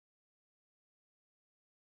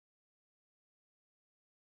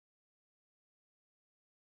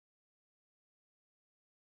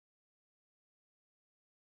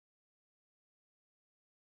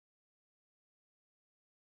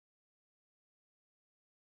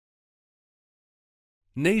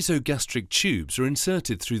Nasogastric tubes are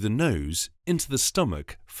inserted through the nose into the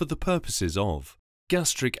stomach for the purposes of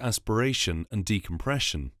gastric aspiration and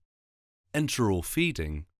decompression, enteral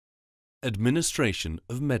feeding, administration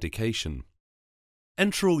of medication.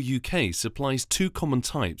 Enteral UK supplies two common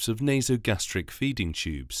types of nasogastric feeding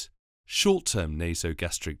tubes: short-term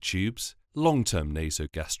nasogastric tubes, long-term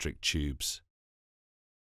nasogastric tubes.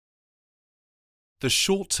 The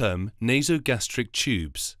short-term nasogastric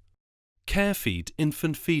tubes. Carefeed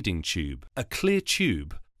infant feeding tube, a clear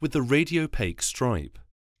tube with a radiopaque stripe.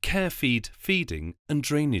 Carefeed feeding and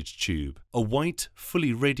drainage tube, a white,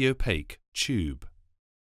 fully radiopaque tube.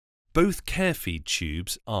 Both Carefeed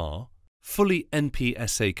tubes are fully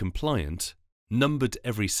NPSA compliant, numbered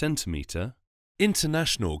every centimetre,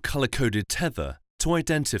 international colour-coded tether to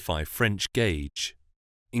identify French gauge,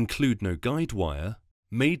 include no guide wire,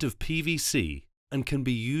 made of PVC and can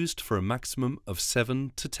be used for a maximum of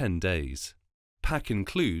 7 to 10 days. Pack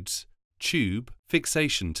includes tube,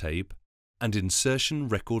 fixation tape and insertion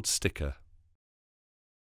record sticker.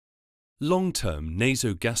 Long-term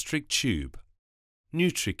nasogastric tube,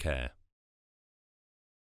 Nutricare.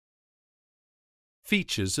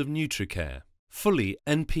 Features of Nutricare: fully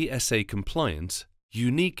NPSA compliant,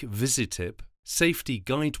 unique Visitip, safety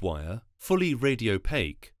guide wire, fully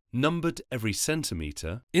radiopaque, numbered every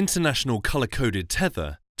centimetre, international colour-coded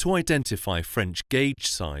tether to identify French gauge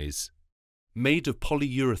size, made of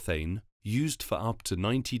polyurethane, used for up to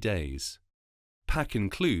 90 days. Pack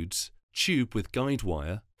includes tube with guide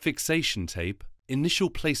wire, fixation tape, initial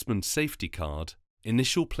placement safety card,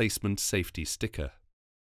 initial placement safety sticker.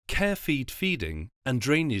 Carefeed feeding and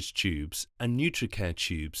drainage tubes and Nutricare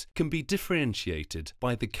tubes can be differentiated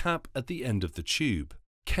by the cap at the end of the tube.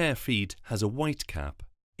 Carefeed has a white cap.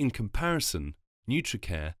 In comparison,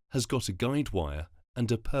 Nutricare has got a guide wire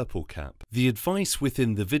and a purple cap. The advice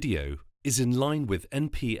within the video is in line with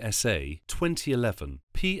NPSA 2011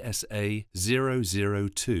 PSA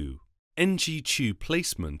 002. NG tube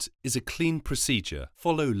placement is a clean procedure.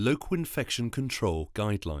 Follow local infection control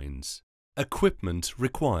guidelines. Equipment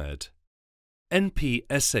required: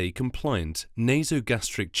 NPSA compliant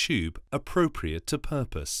nasogastric tube appropriate to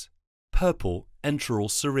purpose. Purple enteral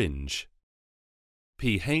syringe.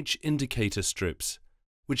 pH indicator strips,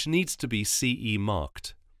 which needs to be CE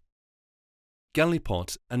marked.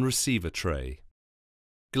 Gallipot and receiver tray.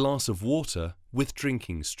 Glass of water with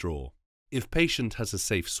drinking straw, if patient has a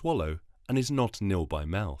safe swallow and is not nil by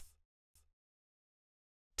mouth.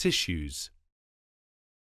 Tissues.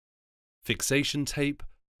 Fixation tape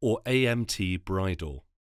or AMT bridle.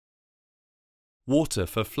 Water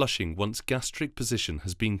for flushing once gastric position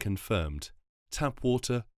has been confirmed. Tap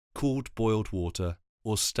water, cooled boiled water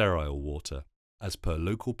or sterile water, as per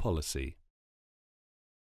local policy.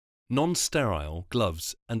 Non-sterile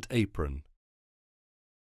gloves and apron.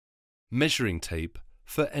 Measuring tape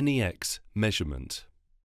for NEX measurement.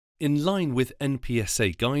 In line with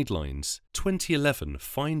NPSA guidelines, 2011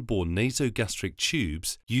 fine-bore nasogastric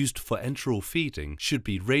tubes used for enteral feeding should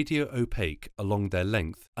be radio-opaque along their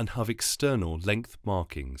length and have external length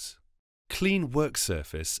markings. Clean work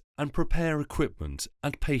surface and prepare equipment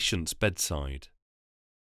at patient's bedside.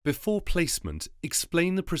 Before placement,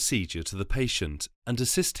 explain the procedure to the patient and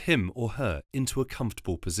assist him or her into a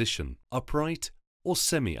comfortable position, upright or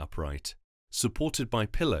semi-upright, supported by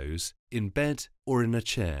pillows, in bed or in a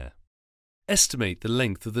chair. Estimate the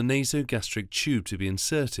length of the nasogastric tube to be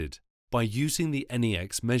inserted by using the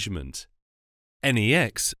NEX measurement.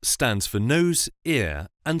 NEX stands for nose, ear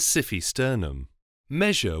and SIFI sternum.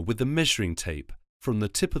 Measure with the measuring tape from the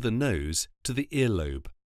tip of the nose to the earlobe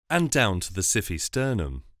and down to the SIFI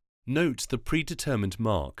sternum. Note the predetermined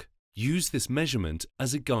mark. Use this measurement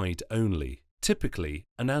as a guide only. Typically,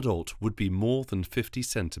 an adult would be more than 50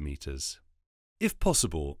 centimetres. If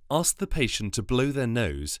possible, ask the patient to blow their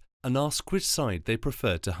nose and ask which side they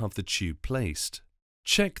prefer to have the tube placed.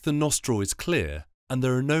 Check the nostril is clear and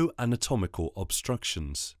there are no anatomical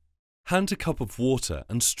obstructions. Hand a cup of water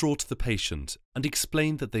and straw to the patient and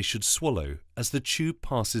explain that they should swallow as the tube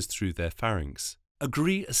passes through their pharynx.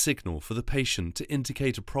 Agree a signal for the patient to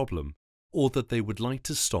indicate a problem or that they would like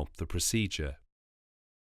to stop the procedure.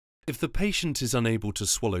 If the patient is unable to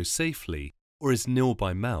swallow safely or is nil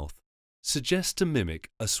by mouth, suggest to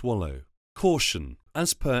mimic a swallow. Caution: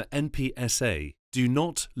 as per NPSA, do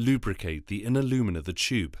not lubricate the inner lumen of the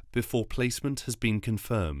tube before placement has been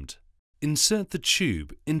confirmed. Insert the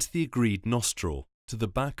tube into the agreed nostril to the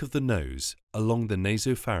back of the nose along the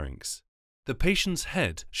nasopharynx. The patient's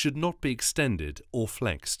head should not be extended or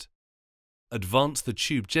flexed. Advance the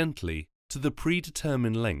tube gently to the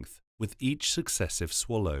predetermined length with each successive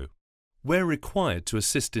swallow. Where required to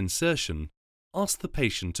assist insertion, ask the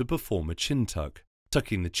patient to perform a chin tuck,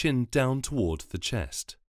 tucking the chin down toward the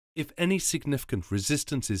chest. If any significant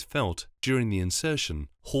resistance is felt during the insertion,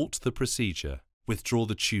 halt the procedure, withdraw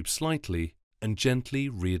the tube slightly, and gently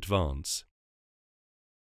re-advance.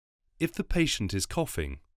 If the patient is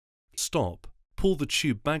coughing, stop, pull the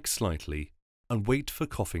tube back slightly, and wait for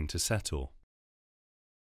coughing to settle.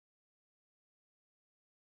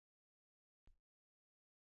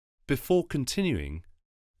 Before continuing,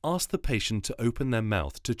 ask the patient to open their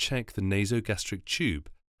mouth to check the nasogastric tube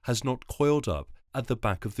has not coiled up at the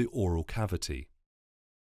back of the oral cavity.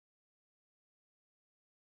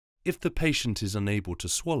 If the patient is unable to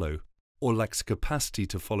swallow or lacks capacity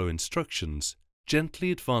to follow instructions,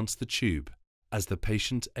 gently advance the tube as the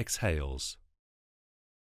patient exhales.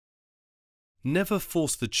 Never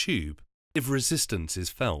force the tube if resistance is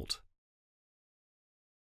felt.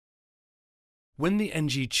 When the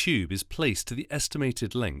NG tube is placed to the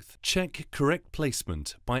estimated length, check correct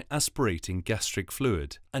placement by aspirating gastric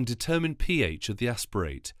fluid and determine pH of the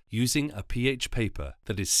aspirate using a pH paper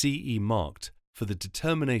that is CE marked for the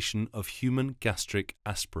determination of human gastric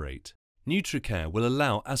aspirate. Nutricare will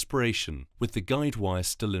allow aspiration with the guide wire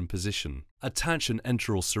still in position. Attach an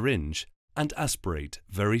enteral syringe and aspirate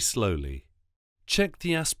very slowly. Check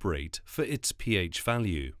the aspirate for its pH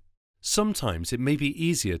value. Sometimes it may be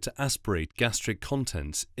easier to aspirate gastric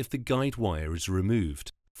contents if the guide wire is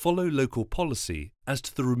removed. Follow local policy as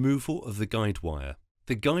to the removal of the guide wire.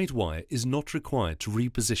 The guide wire is not required to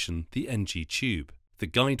reposition the NG tube. The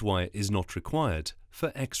guide wire is not required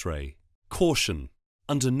for X-ray. Caution!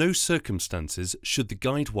 Under no circumstances should the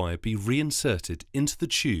guide wire be reinserted into the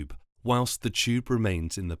tube whilst the tube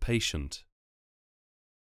remains in the patient.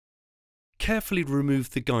 Carefully remove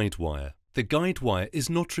the guide wire. The guide wire is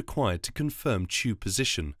not required to confirm tube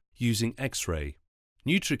position using X-ray.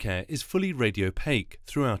 Nutricare is fully radiopaque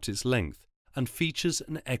throughout its length and features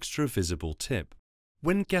an extra visible tip.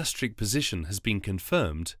 When gastric position has been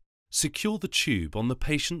confirmed, secure the tube on the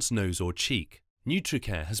patient's nose or cheek.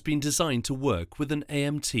 Nutricare has been designed to work with an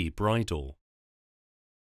AMT bridle.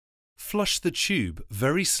 Flush the tube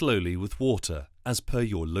very slowly with water as per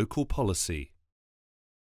your local policy.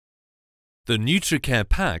 The Nutricare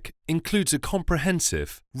pack includes a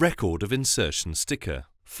comprehensive record of insertion sticker.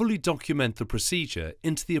 Fully document the procedure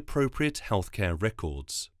into the appropriate healthcare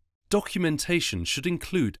records. Documentation should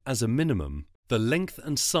include as a minimum the length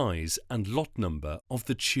and size and lot number of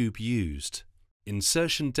the tube used,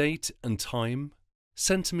 insertion date and time,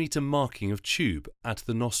 centimeter marking of tube at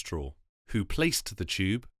the nostril, who placed the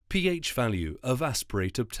tube, pH value of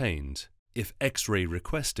aspirate obtained. If X-ray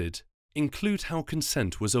requested, include how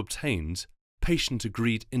consent was obtained, patient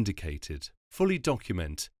agreed indicated. Fully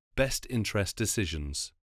document best interest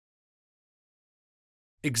decisions.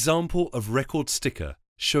 Example of record sticker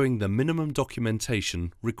showing the minimum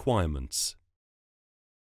documentation requirements.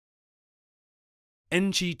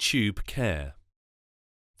 NG tube care.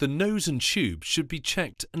 The nose and tube should be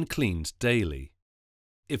checked and cleaned daily.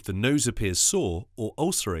 If the nose appears sore or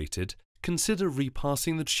ulcerated, consider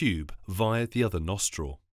repassing the tube via the other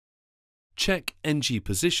nostril. Check NG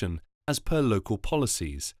position as per local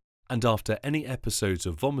policies and after any episodes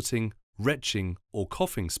of vomiting, retching or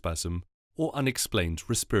coughing spasm or unexplained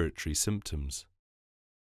respiratory symptoms.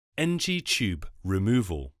 NG tube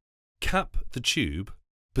removal. Cap the tube,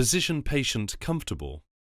 position patient comfortable,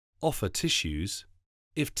 offer tissues.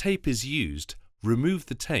 If tape is used, remove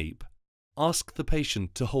the tape, ask the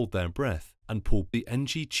patient to hold their breath and pull the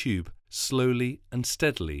NG tube slowly and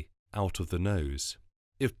steadily out of the nose.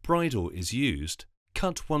 If bridle is used,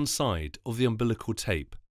 cut one side of the umbilical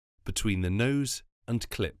tape between the nose and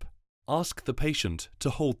clip. Ask the patient to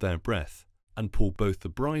hold their breath and pull both the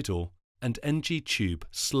bridle and NG tube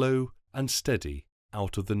slow and steady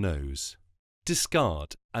out of the nose.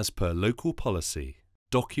 Discard as per local policy.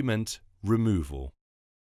 Document removal.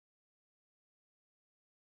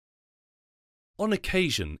 On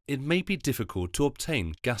occasion, it may be difficult to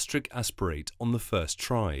obtain gastric aspirate on the first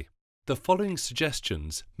try. The following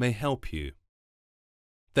suggestions may help you.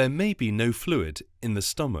 There may be no fluid in the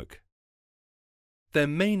stomach. There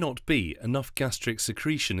may not be enough gastric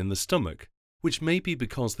secretion in the stomach, which may be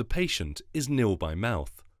because the patient is nil by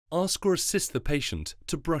mouth. Ask or assist the patient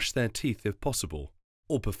to brush their teeth if possible,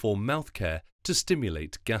 or perform mouth care to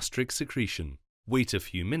stimulate gastric secretion. Wait a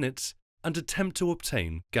few minutes and attempt to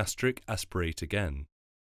obtain gastric aspirate again.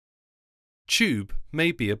 Tube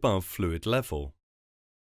may be above fluid level.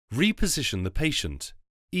 Reposition the patient,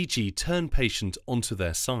 e.g. turn patient onto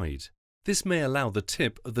their side. This may allow the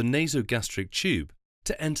tip of the nasogastric tube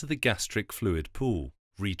to enter the gastric fluid pool.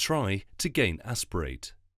 Retry to gain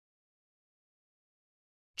aspirate.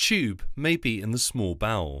 Tube may be in the small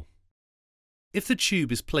bowel. If the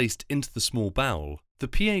tube is placed into the small bowel, the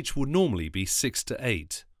pH will normally be 6 to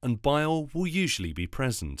 8 and bile will usually be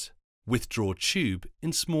present. Withdraw tube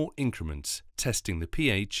in small increments, testing the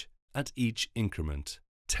pH at each increment.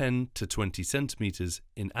 10 to 20 centimeters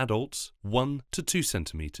in adults, 1 to 2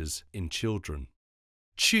 centimeters in children.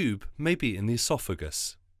 Tube may be in the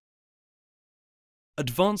esophagus.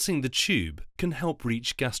 Advancing the tube can help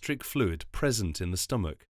reach gastric fluid present in the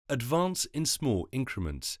stomach. Advance in small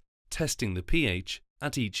increments, testing the pH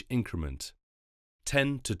at each increment.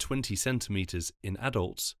 10 to 20 centimeters in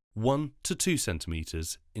adults, 1 to 2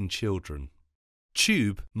 centimeters in children.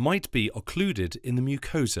 Tube might be occluded in the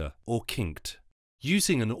mucosa or kinked.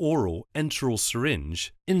 Using an oral enteral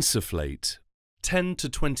syringe, insufflate 10 to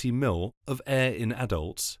 20 ml of air in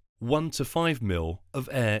adults, 1 to 5 ml of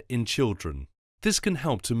air in children. This can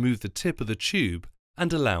help to move the tip of the tube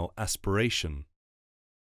and allow aspiration.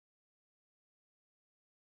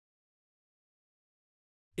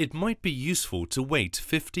 It might be useful to wait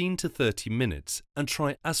 15 to 30 minutes and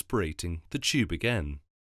try aspirating the tube again.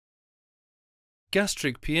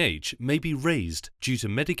 Gastric pH may be raised due to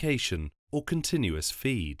medication or continuous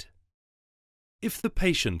feed. If the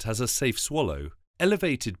patient has a safe swallow,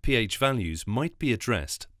 elevated pH values might be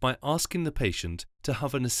addressed by asking the patient to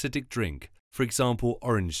have an acidic drink, for example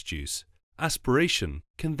orange juice. Aspiration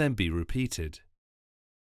can then be repeated.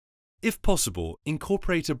 If possible,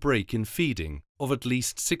 incorporate a break in feeding of at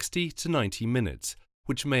least 60 to 90 minutes,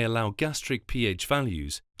 which may allow gastric pH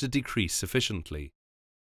values to decrease sufficiently.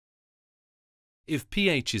 If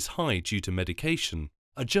pH is high due to medication,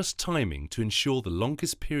 adjust timing to ensure the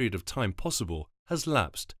longest period of time possible has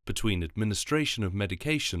lapsed between administration of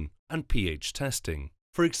medication and pH testing.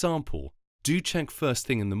 For example, do check first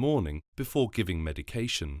thing in the morning before giving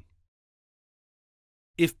medication.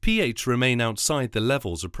 If pH remain outside the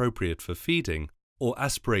levels appropriate for feeding or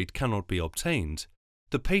aspirate cannot be obtained,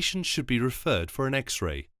 the patient should be referred for an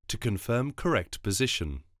X-ray to confirm correct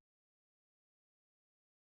position.